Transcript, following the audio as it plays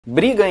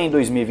Briga em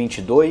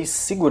 2022,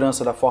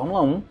 segurança da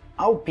Fórmula 1,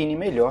 Alpine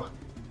melhor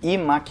e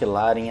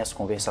Mclaren as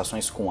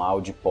conversações com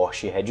Audi,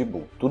 Porsche e Red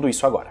Bull. Tudo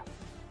isso agora.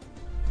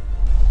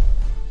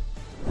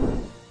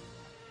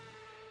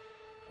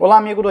 Olá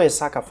amigo do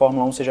Ressaca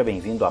Fórmula 1, seja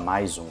bem-vindo a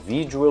mais um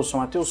vídeo. Eu sou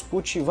Matheus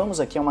Pucci e vamos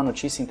aqui a uma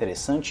notícia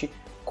interessante,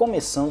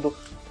 começando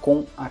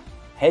com a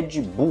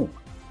Red Bull.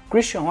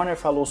 Christian Horner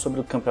falou sobre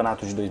o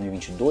campeonato de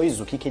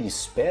 2022, o que ele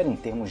espera em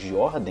termos de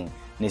ordem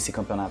nesse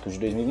campeonato de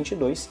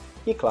 2022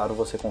 e, claro,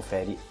 você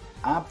confere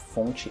a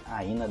fonte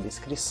aí na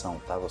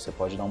descrição, tá? Você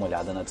pode dar uma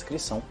olhada na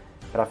descrição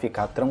para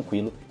ficar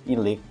tranquilo e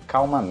ler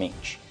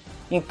calmamente.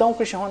 Então, o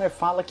Christian Horner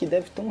fala que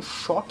deve ter um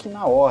choque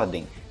na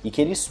ordem e que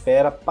ele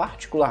espera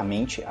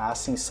particularmente a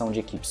ascensão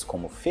de equipes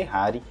como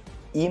Ferrari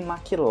e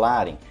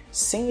Mclaren,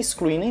 sem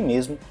excluir nem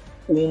mesmo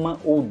uma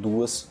ou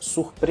duas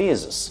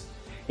surpresas.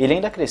 Ele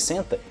ainda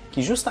acrescenta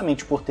que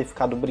justamente por ter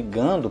ficado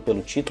brigando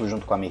pelo título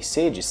junto com a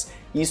Mercedes,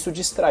 isso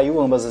distraiu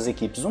ambas as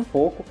equipes um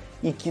pouco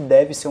e que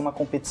deve ser uma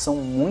competição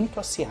muito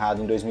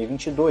acirrada em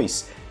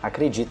 2022.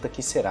 Acredita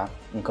que será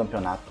um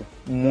campeonato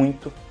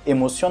muito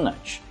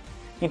emocionante.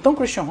 Então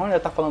Christian Horner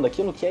está falando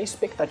aquilo que é a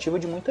expectativa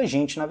de muita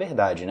gente, na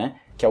verdade, né?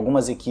 Que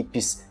algumas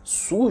equipes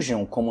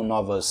surjam como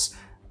novas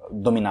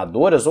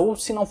dominadoras, ou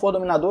se não for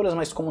dominadoras,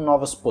 mas como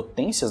novas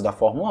potências da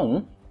Fórmula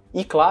 1.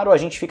 E claro, a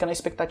gente fica na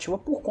expectativa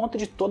por conta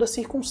de toda a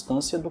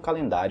circunstância do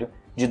calendário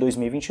de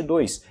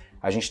 2022.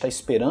 A gente está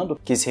esperando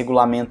que esse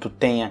regulamento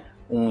tenha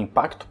um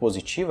impacto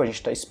positivo, a gente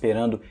está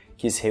esperando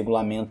que esse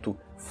regulamento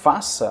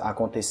faça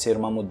acontecer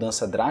uma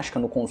mudança drástica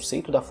no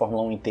conceito da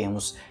Fórmula 1 em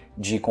termos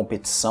de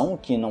competição,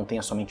 que não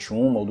tenha somente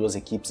uma ou duas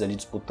equipes ali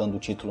disputando o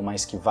título,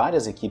 mas que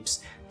várias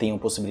equipes tenham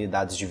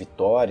possibilidades de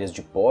vitórias,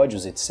 de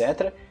pódios,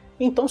 etc.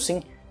 Então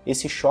sim,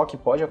 esse choque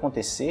pode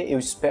acontecer, eu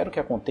espero que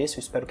aconteça, eu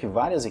espero que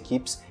várias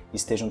equipes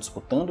estejam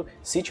disputando.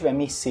 Se tiver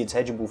Mercedes,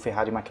 Red Bull,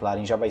 Ferrari e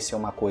McLaren já vai ser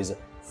uma coisa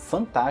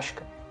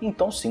fantástica.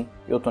 Então sim,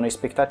 eu estou na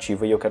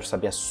expectativa e eu quero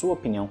saber a sua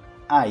opinião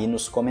aí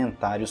nos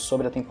comentários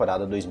sobre a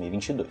temporada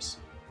 2022.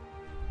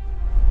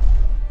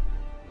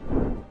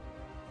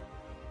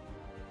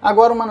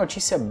 Agora uma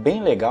notícia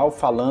bem legal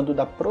falando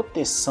da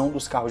proteção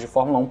dos carros de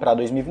Fórmula 1 para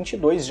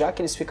 2022, já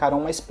que eles ficaram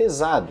mais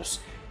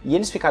pesados. E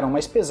eles ficaram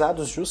mais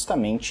pesados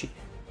justamente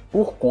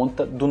por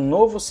conta do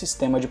novo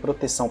sistema de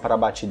proteção para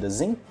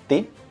batidas em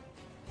T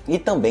e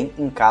também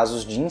em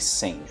casos de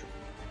incêndio.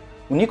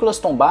 O Nicolas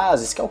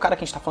Tombazis, que é o cara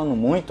que a gente está falando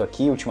muito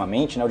aqui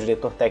ultimamente, né, o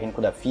diretor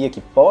técnico da FIA,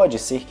 que pode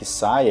ser que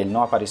saia, ele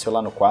não apareceu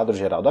lá no quadro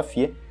geral da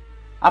FIA,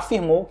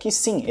 afirmou que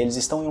sim, eles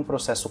estão em um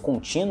processo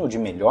contínuo de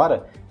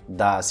melhora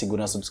da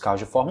segurança dos carros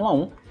de Fórmula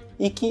 1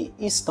 e que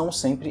estão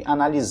sempre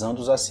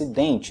analisando os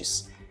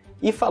acidentes.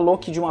 E falou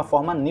que de uma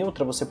forma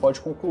neutra você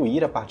pode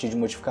concluir a partir de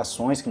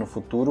modificações que no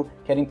futuro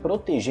querem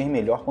proteger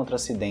melhor contra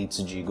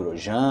acidentes de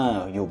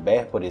Grosjean e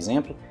Uber, por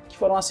exemplo, que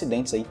foram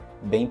acidentes aí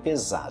bem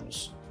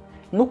pesados.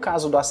 No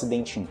caso do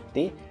acidente em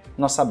T,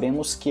 nós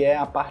sabemos que é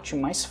a parte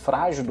mais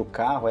frágil do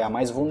carro, é a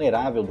mais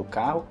vulnerável do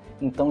carro,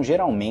 então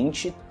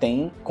geralmente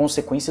tem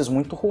consequências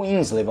muito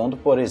ruins, levando,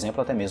 por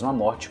exemplo, até mesmo à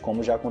morte,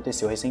 como já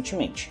aconteceu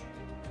recentemente.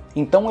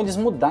 Então eles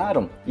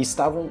mudaram e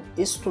estavam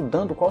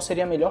estudando qual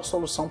seria a melhor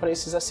solução para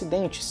esses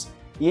acidentes.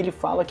 E ele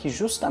fala que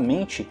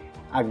justamente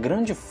a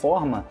grande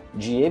forma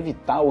de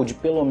evitar ou de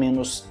pelo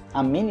menos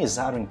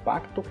amenizar o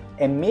impacto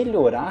é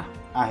melhorar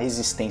a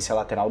resistência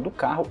lateral do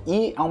carro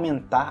e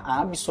aumentar a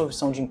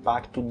absorção de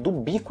impacto do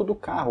bico do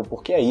carro,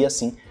 porque aí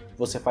assim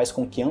você faz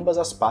com que ambas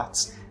as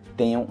partes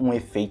tenham um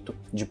efeito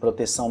de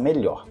proteção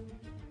melhor.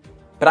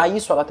 Para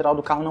isso, a lateral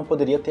do carro não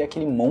poderia ter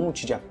aquele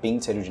monte de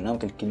apêndice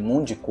aerodinâmico, aquele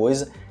monte de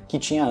coisa que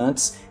tinha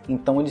antes,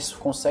 então eles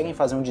conseguem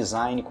fazer um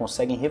design,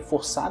 conseguem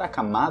reforçar a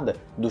camada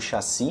do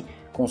chassi,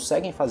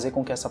 conseguem fazer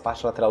com que essa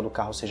parte lateral do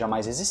carro seja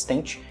mais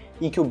resistente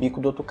e que o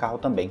bico do outro carro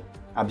também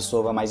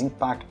absorva mais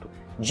impacto,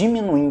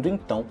 diminuindo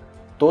então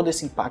todo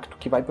esse impacto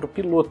que vai para o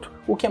piloto,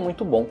 o que é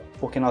muito bom,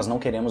 porque nós não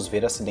queremos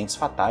ver acidentes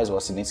fatais ou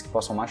acidentes que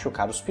possam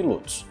machucar os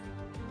pilotos.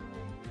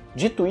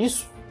 Dito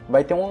isso,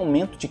 vai ter um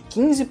aumento de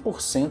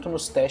 15%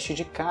 nos testes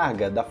de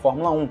carga da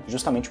Fórmula 1,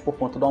 justamente por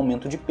conta do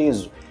aumento de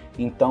peso.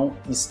 Então,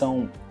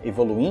 estão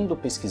evoluindo,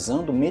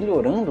 pesquisando,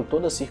 melhorando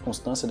toda a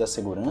circunstância da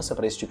segurança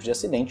para esse tipo de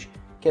acidente,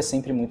 que é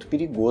sempre muito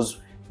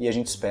perigoso, e a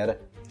gente espera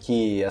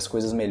que as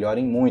coisas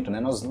melhorem muito,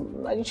 né?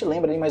 A gente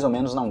lembra ali mais ou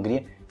menos na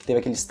Hungria, que teve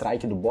aquele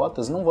strike do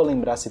Bottas, não vou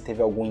lembrar se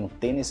teve algum em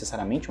T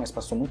necessariamente, mas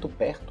passou muito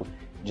perto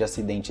de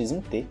acidentes em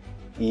T,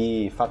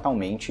 e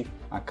fatalmente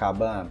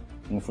acaba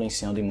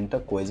influenciando em muita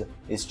coisa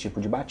esse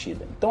tipo de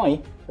batida. Então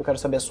aí, eu quero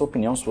saber a sua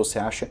opinião, se você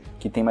acha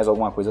que tem mais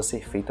alguma coisa a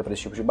ser feita para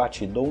esse tipo de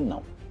batida ou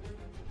não.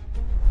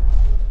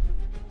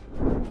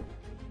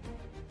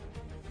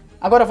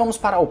 Agora vamos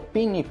para a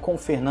Alpine com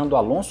Fernando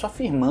Alonso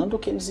afirmando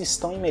que eles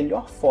estão em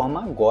melhor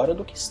forma agora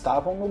do que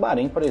estavam no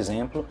Bahrein, por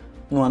exemplo,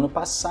 no ano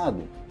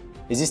passado.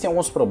 Existem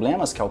alguns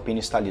problemas que a Alpine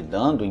está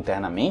lidando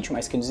internamente,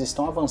 mas que eles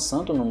estão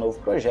avançando no novo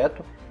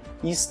projeto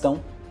e estão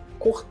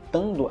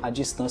cortando a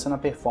distância na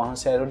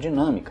performance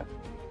aerodinâmica.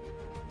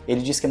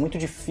 Ele diz que é muito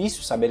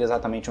difícil saber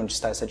exatamente onde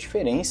está essa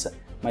diferença,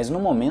 mas no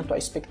momento há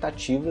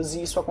expectativas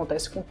e isso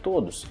acontece com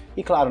todos.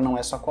 E claro, não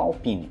é só com a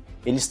Alpine.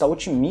 Ele está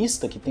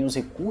otimista que tem os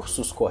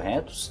recursos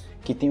corretos,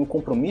 que tem o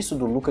compromisso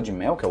do Luca de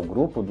Mel, que é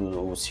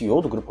o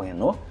CEO do grupo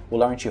Renault, o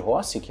Laurent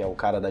Rossi, que é o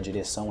cara da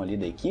direção ali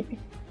da equipe,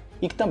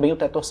 e que também o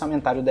teto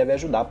orçamentário deve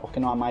ajudar, porque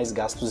não há mais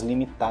gastos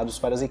limitados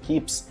para as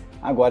equipes.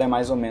 Agora é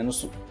mais ou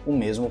menos o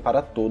mesmo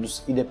para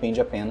todos e depende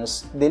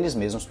apenas deles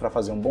mesmos para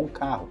fazer um bom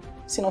carro.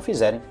 Se não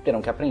fizerem,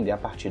 terão que aprender a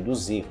partir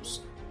dos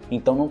erros.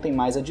 Então não tem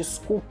mais a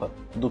desculpa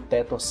do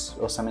teto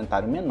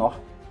orçamentário menor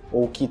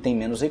ou que tem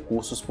menos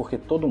recursos, porque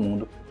todo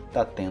mundo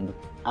está tendo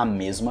a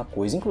mesma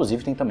coisa.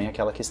 Inclusive tem também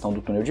aquela questão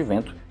do túnel de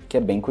vento, que é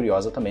bem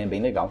curiosa também, é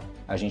bem legal.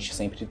 A gente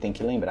sempre tem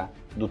que lembrar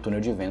do túnel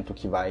de vento,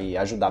 que vai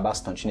ajudar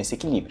bastante nesse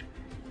equilíbrio.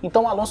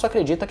 Então o Alonso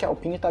acredita que a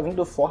Alpine está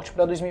vindo forte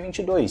para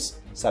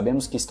 2022.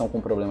 Sabemos que estão com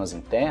problemas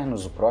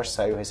internos, o Prost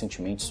saiu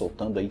recentemente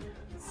soltando aí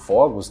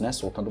fogos, né,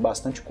 soltando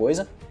bastante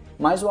coisa,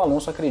 mas o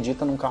Alonso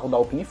acredita num carro da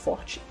Alpine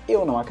forte.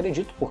 Eu não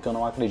acredito, porque eu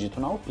não acredito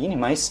na Alpine,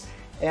 mas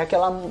é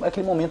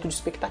aquele momento de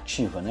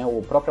expectativa, né?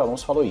 O próprio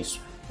Alonso falou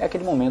isso. É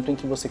aquele momento em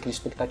que você cria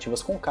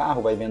expectativas com o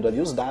carro, vai vendo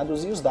ali os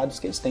dados, e os dados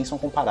que eles têm são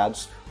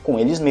comparados com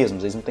eles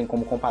mesmos, eles não têm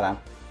como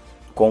comparar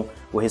com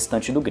o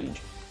restante do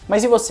grid.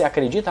 Mas e você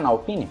acredita na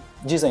Alpine?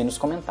 Diz aí nos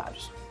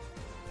comentários.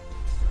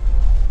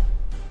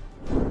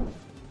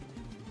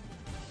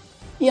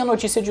 E a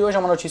notícia de hoje é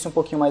uma notícia um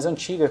pouquinho mais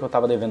antiga que eu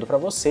estava devendo para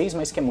vocês,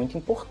 mas que é muito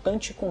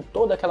importante com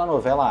toda aquela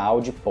novela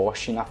Audi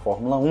Porsche na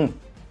Fórmula 1.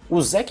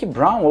 O Zac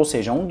Brown, ou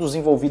seja, um dos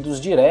envolvidos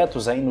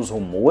diretos aí nos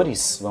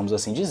rumores, vamos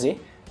assim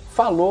dizer,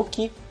 falou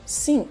que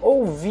sim,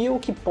 ouviu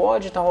que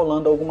pode estar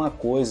rolando alguma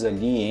coisa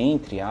ali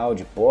entre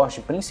Audi e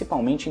Porsche,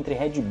 principalmente entre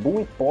Red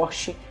Bull e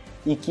Porsche,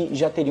 e que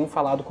já teriam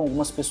falado com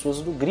algumas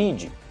pessoas do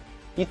grid.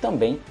 E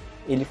também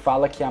ele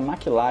fala que a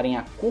Mclaren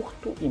a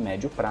curto e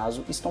médio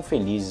prazo estão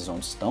felizes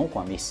onde estão com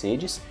a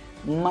Mercedes,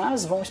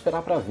 mas vão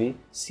esperar para ver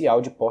se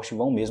Audi e Porsche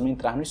vão mesmo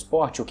entrar no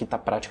esporte, o que está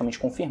praticamente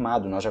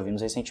confirmado, nós já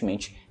vimos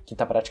recentemente que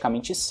está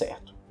praticamente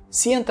certo.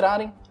 Se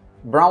entrarem,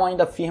 Brown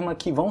ainda afirma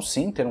que vão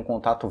sim ter um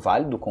contato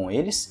válido com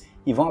eles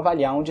e vão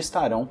avaliar onde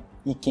estarão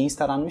e quem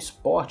estará no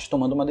esporte,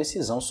 tomando uma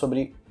decisão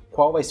sobre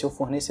qual vai ser o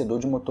fornecedor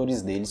de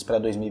motores deles para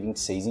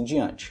 2026 em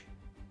diante.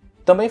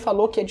 Também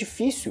falou que é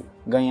difícil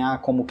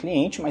ganhar como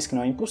cliente, mas que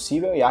não é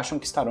impossível e acham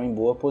que estarão em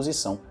boa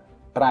posição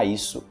para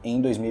isso em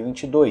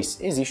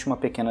 2022. Existe uma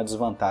pequena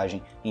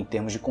desvantagem em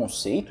termos de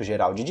conceito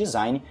geral de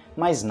design,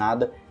 mas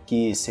nada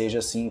que seja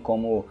assim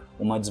como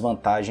uma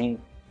desvantagem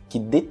que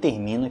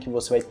determina que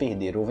você vai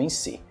perder ou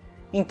vencer.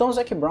 Então o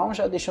Zac Brown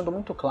já deixando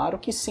muito claro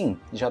que sim,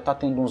 já está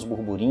tendo uns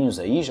burburinhos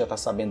aí, já está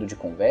sabendo de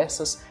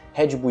conversas.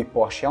 Red Bull e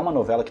Porsche é uma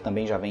novela que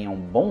também já vem há um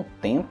bom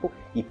tempo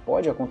e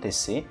pode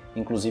acontecer,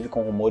 inclusive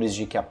com rumores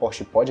de que a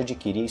Porsche pode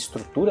adquirir a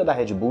estrutura da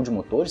Red Bull de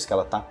motores, que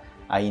ela está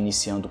aí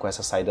iniciando com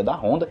essa saída da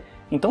Honda.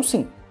 Então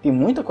sim, tem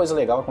muita coisa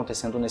legal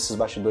acontecendo nesses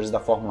bastidores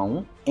da Fórmula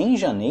 1 em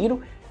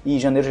janeiro, e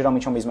janeiro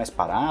geralmente é um mês mais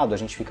parado, a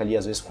gente fica ali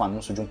às vezes com o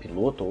anúncio de um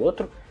piloto ou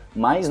outro,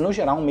 mas no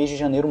geral um mês de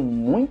janeiro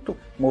muito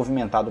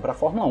movimentado para a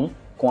Fórmula 1,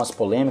 com as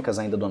polêmicas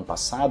ainda do ano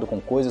passado, com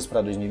coisas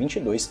para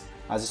 2022,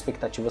 as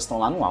expectativas estão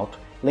lá no alto.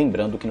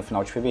 Lembrando que no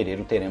final de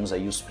fevereiro teremos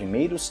aí os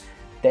primeiros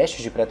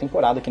testes de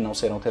pré-temporada que não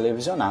serão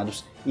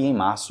televisionados e em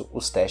março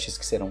os testes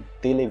que serão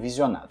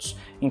televisionados.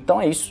 Então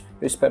é isso,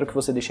 eu espero que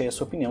você deixe aí a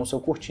sua opinião, seu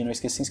curtir, não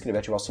esqueça de se inscrever e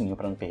ativar o sininho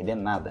para não perder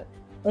nada.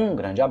 Um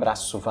grande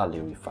abraço,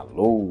 valeu e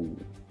falou!